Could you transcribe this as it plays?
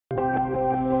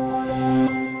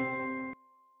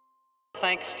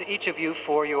thanks to each of you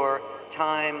for your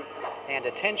time and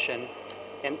attention.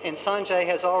 And Sanjay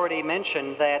has already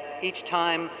mentioned that each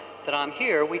time that I'm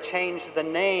here, we change the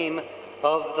name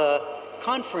of the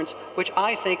conference, which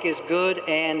I think is good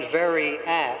and very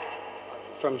apt,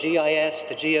 from GIS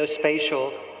to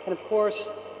geospatial. And of course,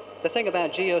 the thing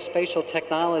about geospatial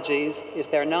technologies is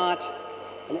they're not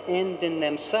an end in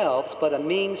themselves, but a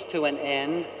means to an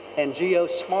end, and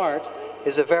geosmart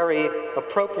is a very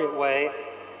appropriate way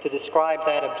to describe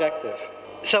that objective.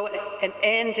 So an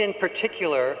end in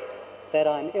particular that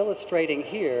I'm illustrating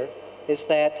here is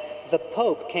that the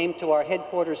Pope came to our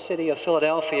headquarters city of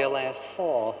Philadelphia last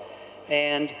fall,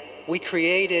 and we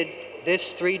created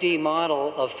this 3D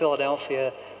model of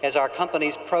Philadelphia as our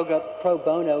company's pro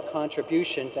bono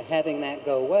contribution to having that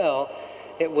go well.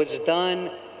 It was done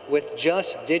with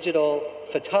just digital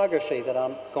photography that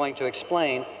I'm going to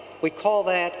explain. We call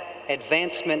that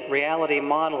advancement reality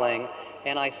modeling,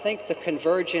 and I think the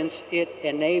convergence it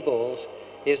enables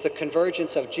is the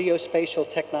convergence of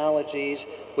geospatial technologies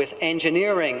with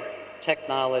engineering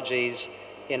technologies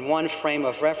in one frame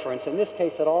of reference. In this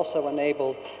case, it also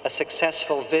enabled a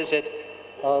successful visit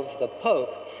of the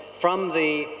Pope. From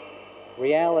the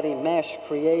reality mesh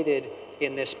created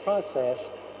in this process,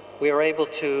 we were able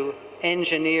to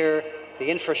engineer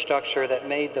the infrastructure that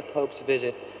made the Pope's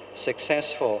visit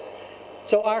successful.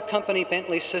 So our company,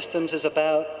 Bentley Systems, is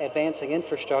about advancing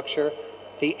infrastructure.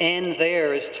 The end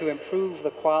there is to improve the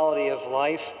quality of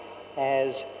life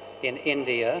as in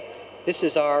India. This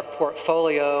is our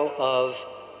portfolio of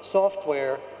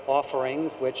software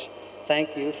offerings, which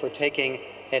thank you for taking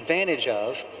advantage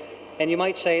of. And you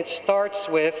might say it starts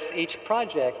with, each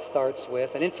project starts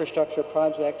with, an infrastructure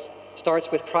project starts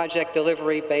with project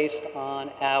delivery based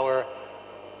on our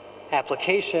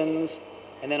applications,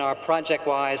 and then our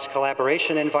project-wise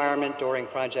collaboration environment during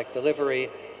project delivery,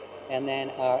 and then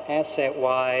our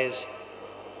asset-wise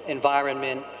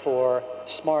environment for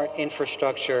smart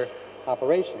infrastructure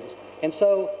operations. And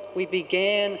so we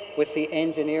began with the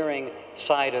engineering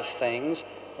side of things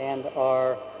and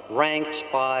are ranked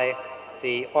by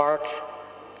the ARC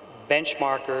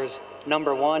benchmarkers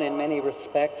 #1 in many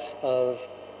respects of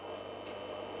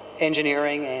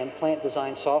engineering and plant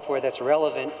design software that's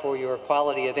relevant for your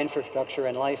quality of infrastructure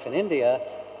and life in India.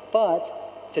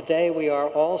 But today we are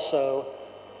also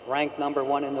ranked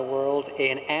 #1 in the world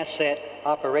in asset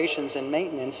operations and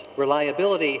maintenance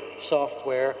reliability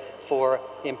software for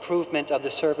improvement of the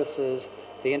services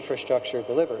the infrastructure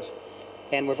delivers.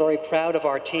 And we're very proud of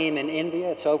our team in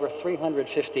India. It's over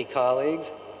 350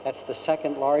 colleagues. That's the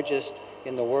second largest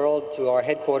in the world to our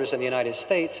headquarters in the United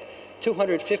States.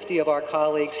 250 of our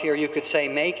colleagues here, you could say,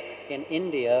 make in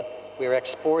India. We're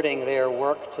exporting their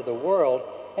work to the world.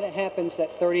 And it happens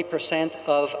that 30%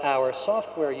 of our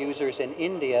software users in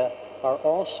India are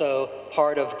also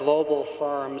part of global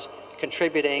firms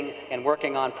contributing and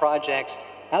working on projects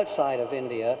outside of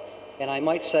India. And I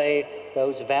might say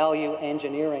those value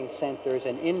engineering centers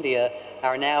in India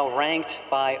are now ranked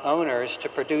by owners to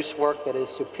produce work that is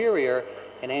superior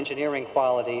in engineering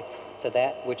quality to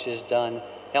that which is done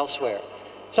elsewhere.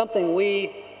 Something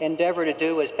we endeavor to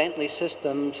do as Bentley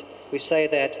Systems, we say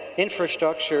that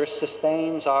infrastructure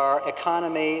sustains our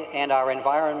economy and our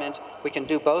environment. We can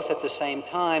do both at the same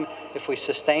time. If we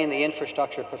sustain the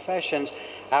infrastructure professions,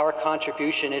 our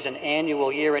contribution is an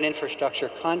annual Year in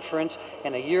Infrastructure conference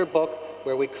and a yearbook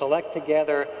where we collect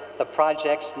together the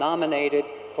projects nominated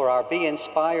for our Be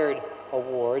Inspired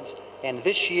awards. And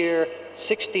this year,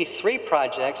 63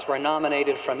 projects were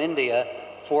nominated from India.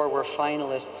 4 were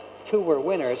finalists, 2 were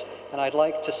winners, and I'd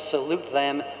like to salute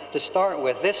them to start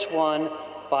with. This one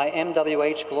by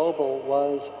MWH Global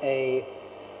was a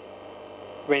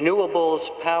renewables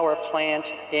power plant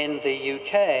in the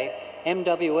UK.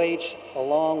 MWH,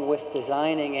 along with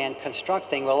designing and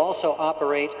constructing, will also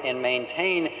operate and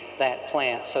maintain that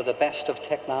plant. So the best of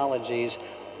technologies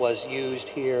was used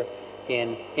here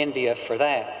in India for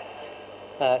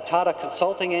that. Tata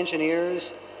Consulting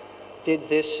Engineers did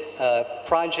this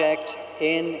project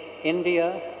in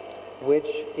India, which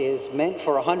is meant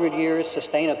for 100 years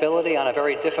sustainability on a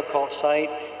very difficult site,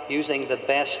 using the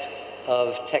best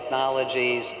of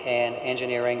technologies and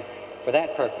engineering for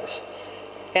that purpose.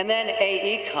 And then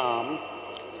AECOM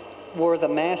were the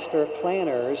master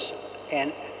planners,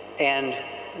 and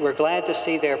we're glad to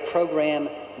see their program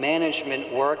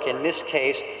management work, in this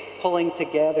case, pulling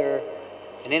together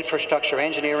an infrastructure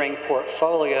engineering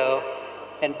portfolio.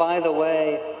 And by the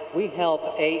way, we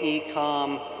help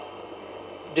AECOM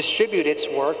distribute its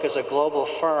work as a global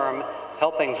firm,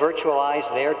 helping virtualize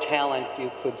their talent,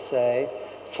 you could say,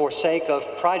 for sake of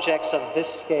projects of this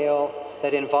scale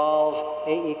that involve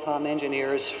AECOM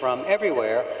engineers from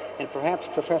everywhere, and perhaps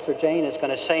Professor Jain is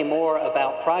going to say more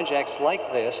about projects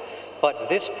like this, but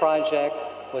this project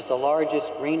was the largest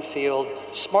greenfield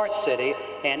smart city,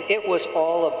 and it was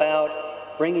all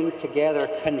about bringing together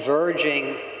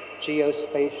converging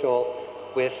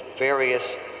geospatial with various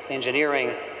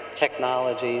engineering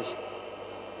technologies,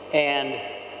 and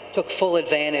took full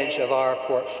advantage of our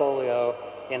portfolio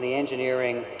in the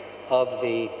engineering of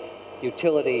the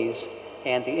utilities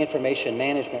and the information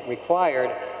management required,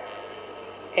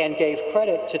 and gave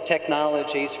credit to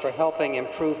technologies for helping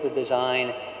improve the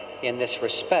design in this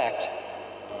respect.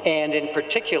 And in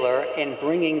particular, in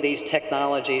bringing these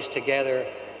technologies together,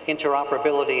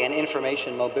 interoperability and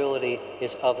information mobility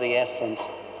is of the essence,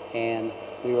 and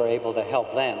we were able to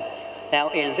help them. Now,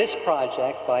 in this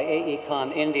project by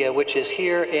AECOM India, which is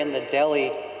here in the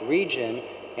Delhi region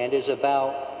and is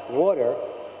about water,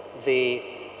 the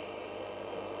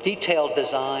detailed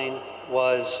design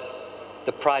was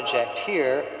the project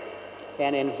here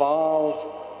and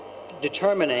involved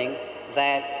determining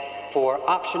that for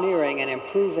optioneering and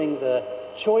improving the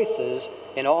choices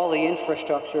in all the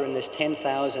infrastructure in this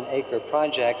 10,000-acre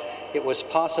project, it was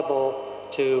possible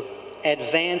to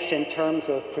advance in terms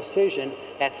of precision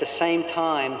at the same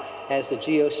time as the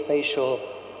geospatial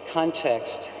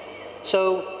context.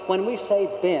 So when we say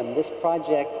BIM, this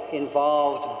project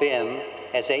involved BIM,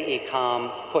 as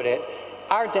AECOM put it,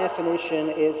 our definition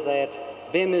is that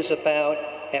BIM is about,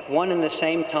 at one and the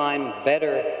same time,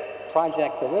 better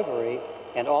project delivery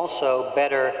and also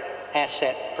better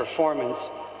asset performance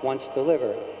once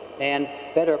delivered. And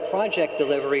better project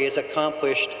delivery is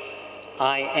accomplished,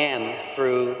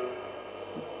 through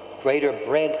greater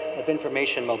breadth of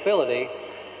information mobility,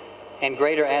 and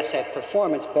greater asset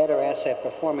performance, better asset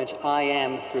performance,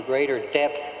 through greater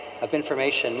depth of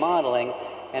information modeling,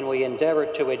 and we endeavor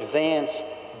to advance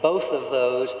both of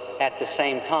those at the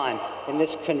same time. In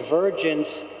this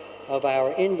convergence of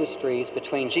our industries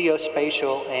between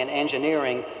geospatial and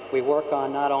engineering, we work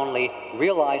on not only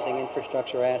realizing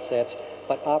infrastructure assets,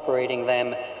 but operating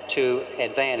them to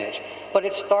advantage. But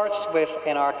it starts with,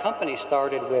 and our company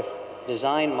started with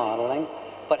design modeling,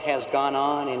 but has gone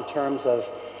on in terms of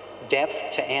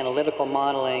depth to analytical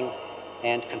modeling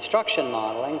and construction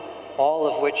modeling, all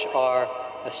of which are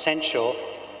essential.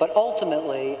 But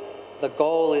ultimately, the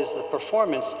goal is the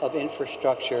performance of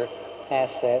infrastructure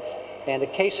assets. And a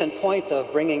case in point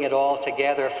of bringing it all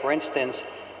together, for instance,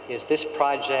 is this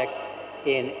project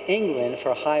in England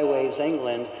for Highways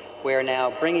England, where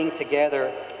now bringing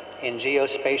together in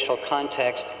geospatial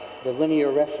context the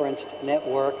linear referenced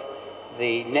network,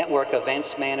 the network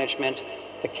events management,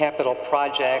 the capital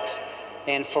projects,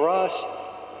 and for us,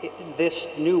 this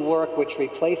new work, which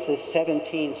replaces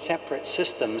 17 separate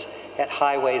systems at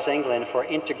Highways England for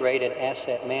integrated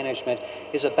asset management,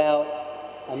 is about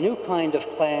a new kind of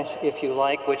clash, if you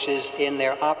like, which is in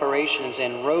their operations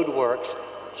in roadworks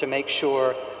to make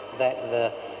sure that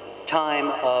the time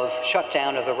of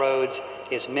shutdown of the roads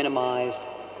is minimized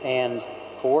and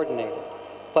coordinated.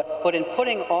 But in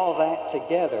putting all that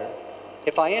together,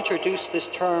 if I introduce this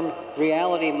term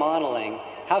reality modeling,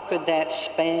 how could that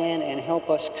span and help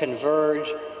us converge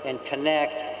and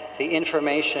connect the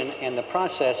information and the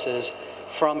processes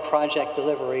from project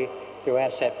delivery through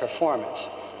asset performance?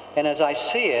 And as I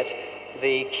see it,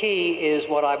 the key is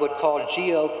what I would call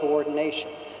geo-coordination.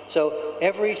 So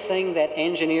everything that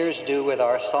engineers do with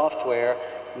our software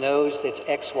knows its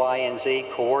X, Y, and Z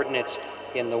coordinates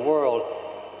in the world.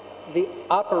 The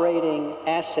operating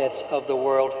assets of the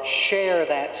world share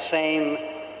that same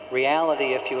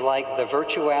reality, if you like. The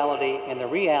virtuality and the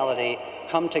reality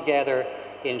come together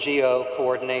in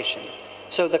geo-coordination.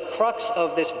 So the crux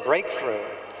of this breakthrough,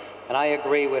 and I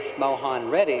agree with Mohan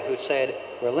Reddy, who said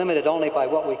we're limited only by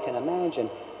what we can imagine,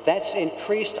 that's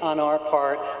increased on our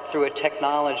part through a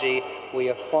technology we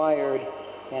acquired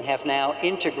and have now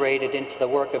integrated into the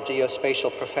work of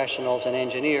geospatial professionals and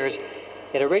engineers.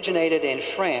 It originated in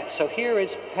France. So here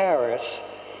is Paris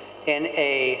in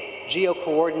a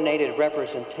geo-coordinated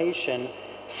representation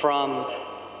from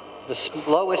the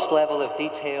lowest level of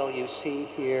detail you see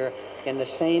here in the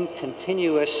same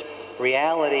continuous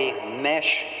reality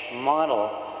mesh model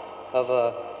of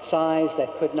a size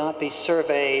that could not be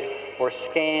surveyed or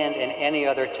scanned in any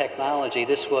other technology.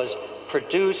 This was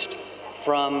produced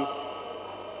from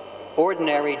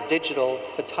ordinary digital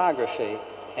photography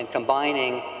and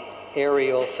combining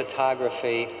aerial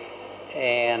photography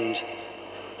and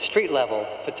street-level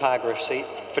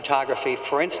photography.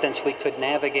 For instance, we could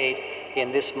navigate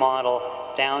in this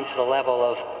model down to the level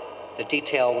of the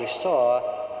detail we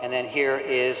saw, and then here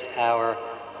is our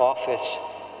office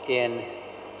in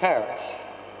Paris.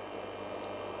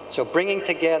 So bringing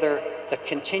together the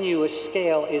continuous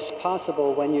scale is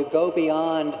possible when you go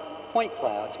beyond point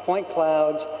clouds. Point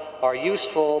clouds are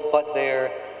useful, but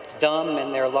they're dumb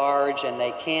and they're large and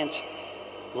they can't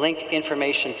link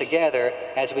information together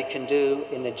as we can do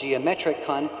in the geometric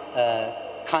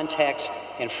context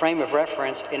and frame of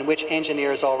reference in which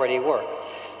engineers already work.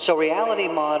 So reality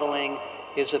modeling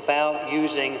is about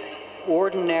using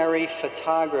ordinary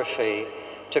photography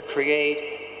to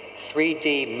create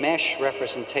 3D mesh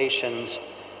representations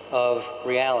of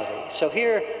reality. So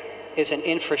here is an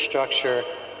infrastructure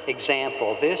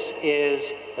example. This is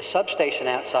a substation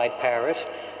outside Paris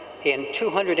in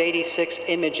 286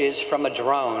 images from a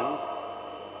drone,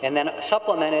 and then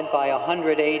supplemented by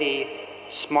 180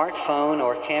 smartphone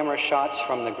or camera shots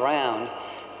from the ground.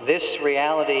 This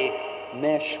reality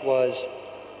mesh was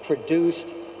produced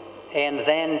and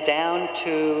then down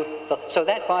to the, so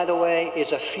that, by the way,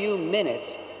 is a few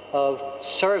minutes of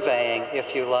surveying,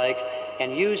 if you like,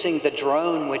 and using the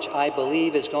drone, which I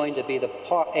believe is going to be a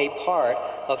part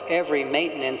of every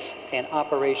maintenance and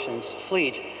operations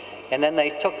fleet. And then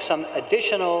they took some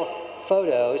additional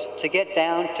photos to get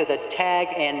down to the tag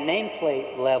and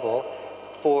nameplate level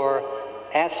for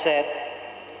asset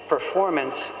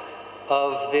performance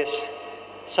of this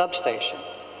substation.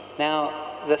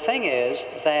 Now, the thing is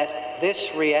that this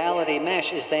reality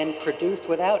mesh is then produced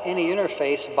without any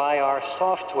interface by our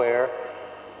software,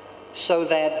 so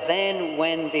that then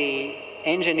when the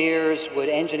engineers would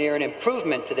engineer an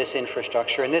improvement to this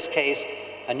infrastructure, in this case,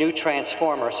 a new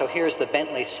transformer. So here's the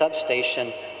Bentley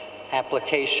substation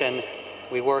application.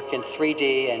 We work in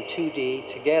 3D and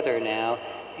 2D together now,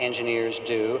 engineers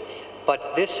do.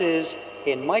 But this is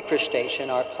in MicroStation,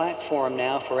 our platform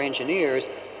now for engineers,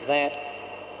 that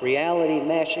reality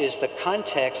mesh is the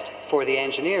context for the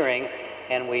engineering,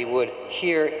 and we would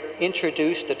here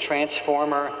introduce the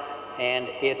transformer and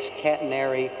its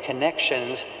catenary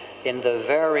connections in the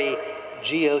very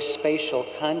geospatial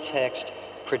context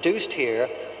produced here.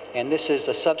 And this is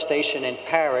a substation in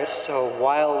Paris, so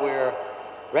while we're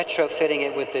retrofitting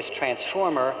it with this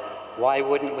transformer, why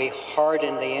wouldn't we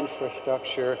harden the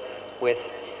infrastructure with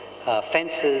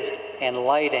fences and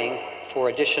lighting for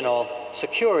additional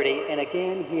security? And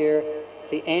again here,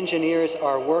 the engineers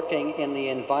are working in the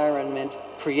environment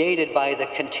created by the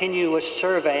continuous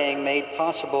surveying made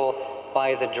possible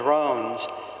by the drones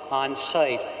on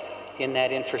site in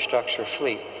that infrastructure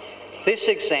fleet. This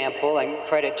example, and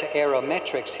credit to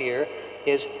Aerometrics here,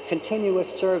 is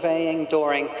continuous surveying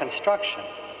during construction.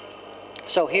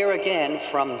 So here again,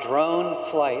 from drone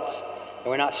flights, and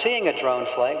we're not seeing a drone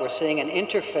flight, we're seeing an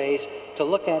interface to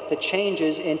look at the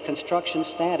changes in construction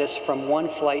status from one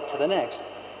flight to the next.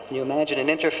 Can you imagine an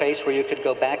interface where you could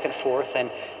go back and forth and,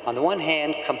 on the one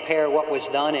hand, compare what was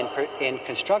done in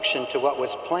construction to what was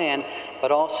planned,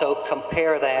 but also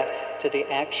compare that to the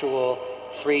actual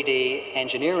 3D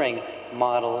engineering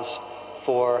models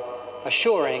for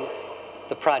assuring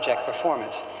the project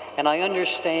performance? And I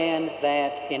understand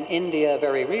that in India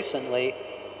very recently,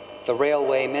 the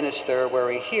railway minister, where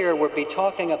we here, would be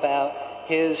talking about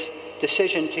his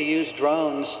decision to use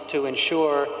drones to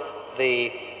ensure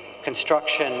the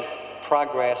construction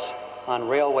progress on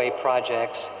railway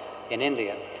projects in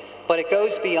India. But it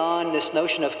goes beyond this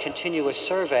notion of continuous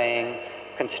surveying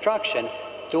construction.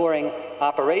 During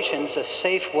operations, a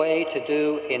safe way to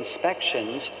do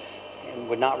inspections and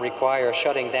would not require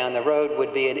shutting down the road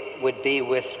would be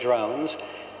with drones.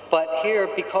 But here,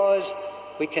 because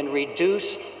we can reduce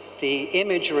the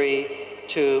imagery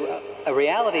to a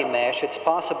reality mesh, it's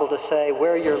possible to say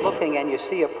where you're looking and you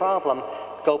see a problem,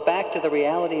 go back to the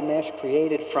reality mesh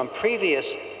created from previous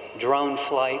drone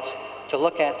flights to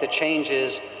look at the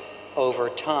changes over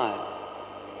time.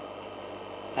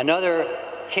 Another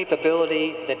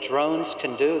capability that drones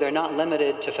can do, they're not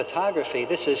limited to photography.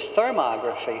 This is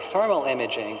thermography, thermal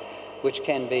imaging, which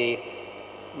can be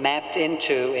mapped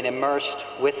into and immersed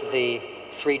with the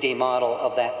 3D model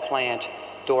of that plant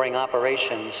during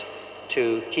operations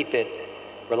to keep it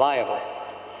reliable.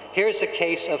 Here's a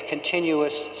case of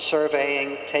continuous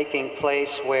surveying taking place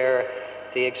where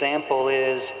the example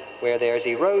is where there's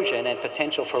erosion and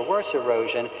potential for worse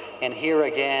erosion, and here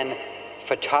again,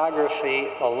 photography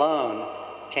alone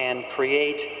can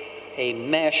create a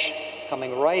mesh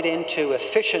coming right into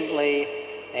efficiently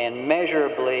and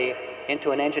measurably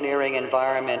into an engineering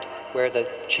environment where the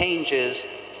changes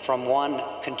from one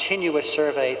continuous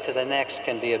survey to the next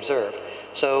can be observed.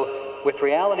 So with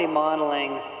reality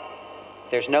modeling,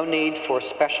 there's no need for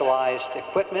specialized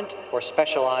equipment or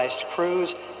specialized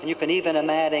crews, and you can even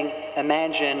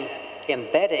imagine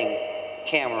embedding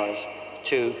cameras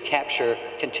to capture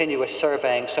continuous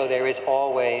surveying, so there is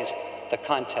always the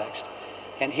context.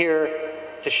 And here,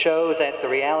 to show that the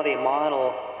reality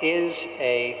model is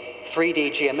a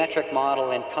 3D geometric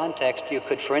model in context, you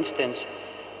could, for instance,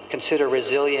 consider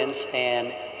resilience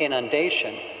and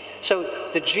inundation. So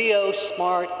the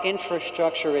GeoSmart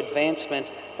infrastructure advancement,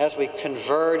 as we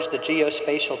converge the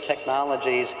geospatial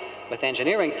technologies with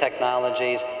engineering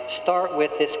technologies, start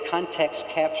with this context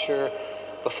capture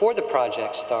before the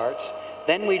project starts.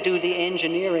 Then we do the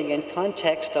engineering in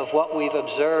context of what we've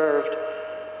observed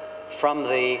from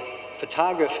the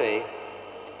photography,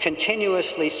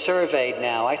 continuously surveyed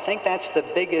now. I think that's the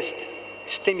biggest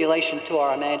stimulation to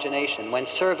our imagination, when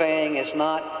surveying is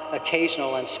not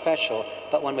occasional and special,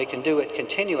 but when we can do it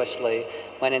continuously,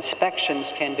 when inspections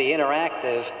can be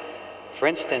interactive, for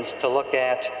instance, to look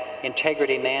at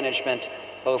integrity management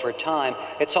over time.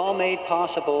 It's all made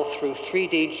possible through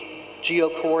 3D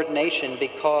geo-coordination,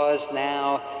 because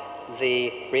now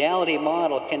the reality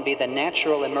model can be the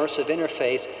natural immersive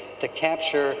interface to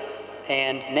capture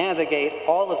and navigate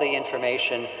all of the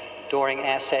information during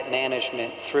asset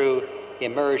management through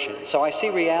immersion. So I see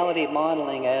reality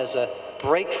modeling as a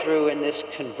breakthrough in this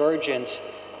convergence,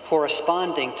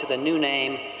 corresponding to the new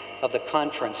name of the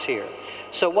conference here.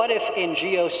 So what if in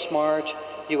GeoSmart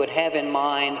you would have in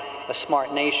mind a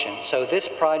smart nation? So this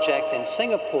project in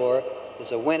Singapore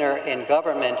is a winner in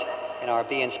government in our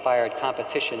Be Inspired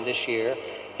competition this year.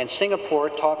 And Singapore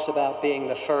talks about being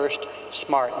the first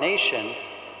smart nation.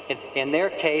 In their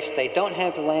case, they don't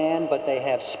have land, but they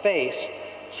have space.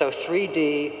 So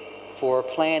 3D for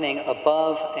planning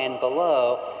above and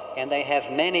below, and they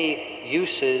have many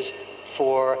uses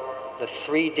for the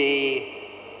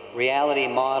 3D reality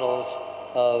models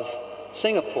of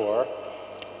Singapore,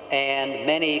 and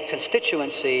many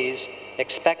constituencies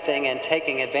expecting and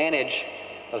taking advantage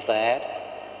of that.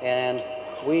 And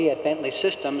we at Bentley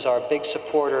Systems are big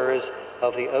supporters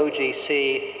of the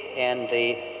OGC and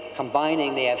the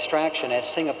combining the abstraction, as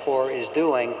Singapore is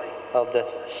doing, of the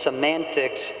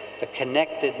semantics, the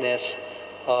connectedness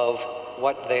of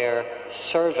what they're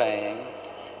surveying,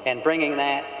 and bringing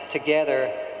that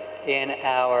together in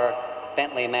our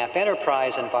Bentley Map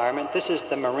Enterprise environment. This is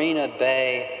the Marina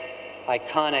Bay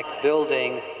iconic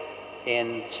building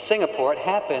in Singapore. It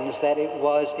happens that it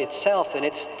was itself in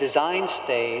its design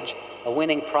stage a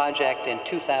winning project in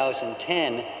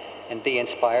 2010 and Be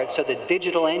Inspired. So the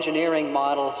digital engineering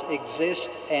models exist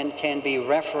and can be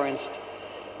referenced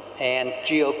and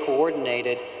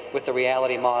geo-coordinated with the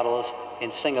reality models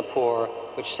in Singapore,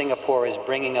 which Singapore is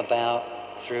bringing about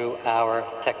through our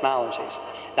technologies.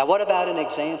 Now, what about an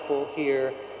example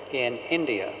here in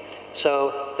India?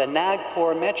 So the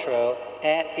Nagpur Metro,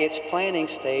 at its planning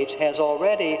stage, has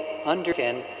already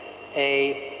undertaken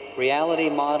a reality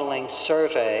modeling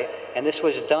survey, and this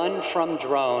was done from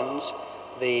drones.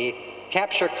 The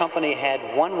capture company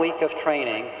had 1 week of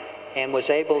training and was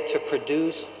able to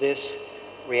produce this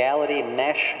reality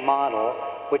mesh model,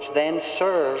 which then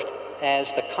served as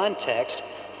the context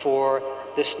for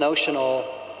this notional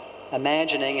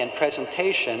imagining and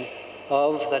presentation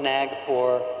of the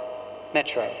Nagpur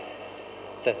Metro.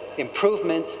 The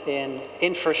improvement in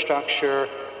infrastructure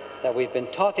that we've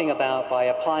been talking about by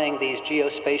applying these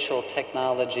geospatial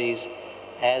technologies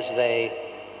as they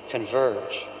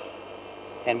converge,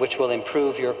 and which will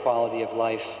improve your quality of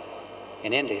life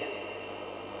in India.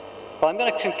 Well, I'm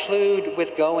going to conclude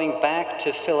with going back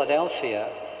to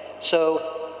Philadelphia.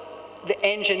 So the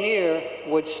engineer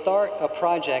would start a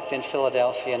project in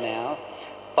Philadelphia now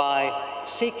by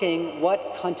seeking what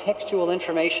contextual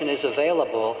information is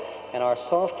available, and our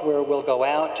software will go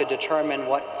out to determine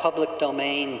what public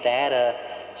domain data,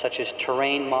 such as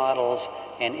terrain models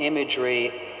and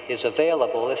imagery, is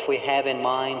available if we have in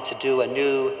mind to do a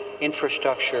new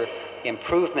infrastructure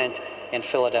improvement in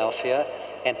Philadelphia,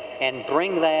 and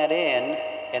bring that in,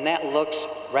 and that looks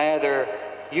rather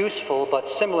useful but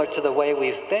similar to the way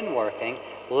we've been working.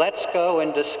 Let's go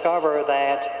and discover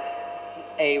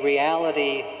that a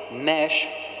reality mesh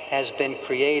has been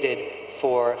created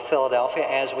for Philadelphia,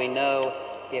 as we know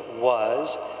it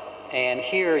was, and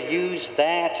here use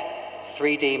that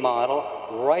 3D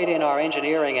model right in our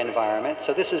engineering environment.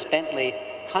 So this is Bentley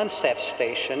Concept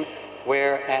Station.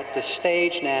 We're at the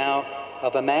stage now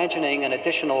of imagining an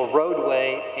additional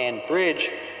roadway and bridge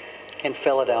in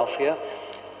Philadelphia.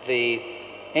 The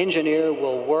engineer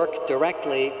will work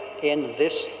directly in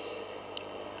this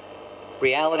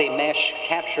reality mesh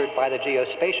captured by the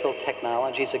geospatial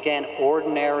technologies. Again,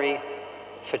 ordinary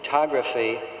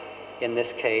photography in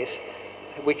this case.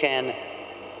 We can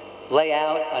lay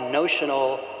out a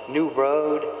notional new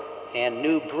road and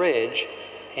new bridge,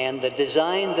 and the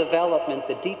design development,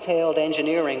 the detailed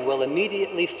engineering will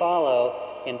immediately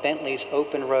follow in Bentley's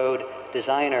Open Road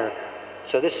Designer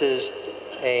So this is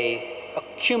a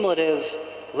cumulative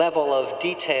level of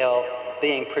detail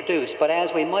being produced. But as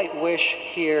we might wish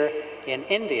here in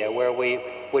India, where we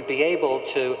would be able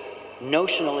to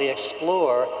notionally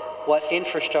explore what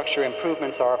infrastructure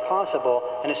improvements are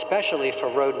possible, and especially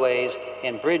for roadways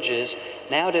and bridges,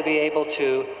 now to be able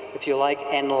to, if you like,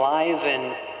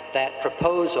 enliven that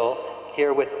proposal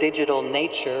here with digital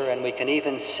nature, and we can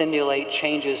even simulate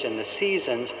changes in the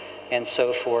seasons and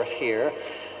so forth here.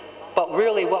 But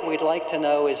really what we'd like to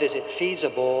know is it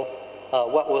feasible?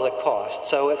 What will it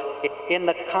cost? So in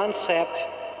the concept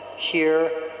here,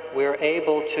 we're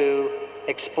able to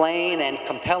explain and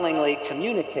compellingly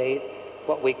communicate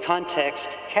what we context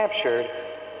captured,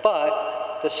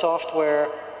 but the software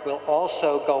will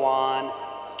also go on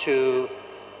to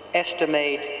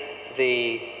estimate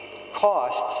the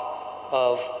costs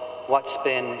of what's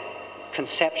been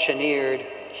conceptioneered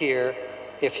here,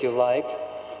 if you like,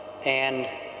 and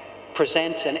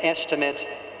present an estimate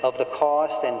of the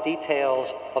cost and details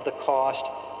of the cost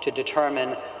to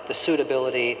determine the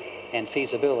suitability and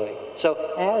feasibility.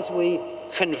 So as we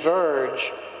converge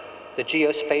the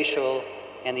geospatial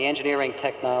and the engineering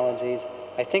technologies,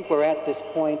 I think we're at this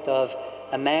point of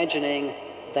imagining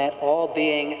that all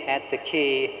being at the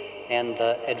key, and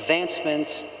the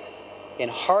advancements in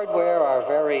hardware are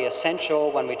very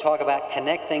essential when we talk about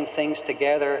connecting things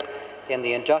together in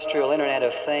the industrial Internet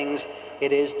of Things.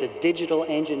 It is the digital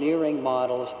engineering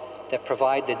models that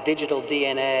provide the digital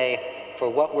DNA for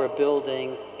what we're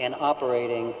building and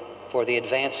operating for the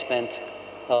advancement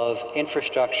of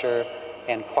infrastructure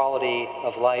and quality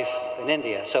of life in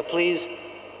India. So please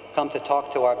come to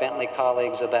talk to our Bentley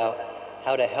colleagues about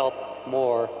how to help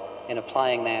more in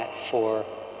applying that for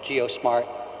GeoSmart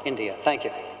India. Thank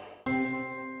you.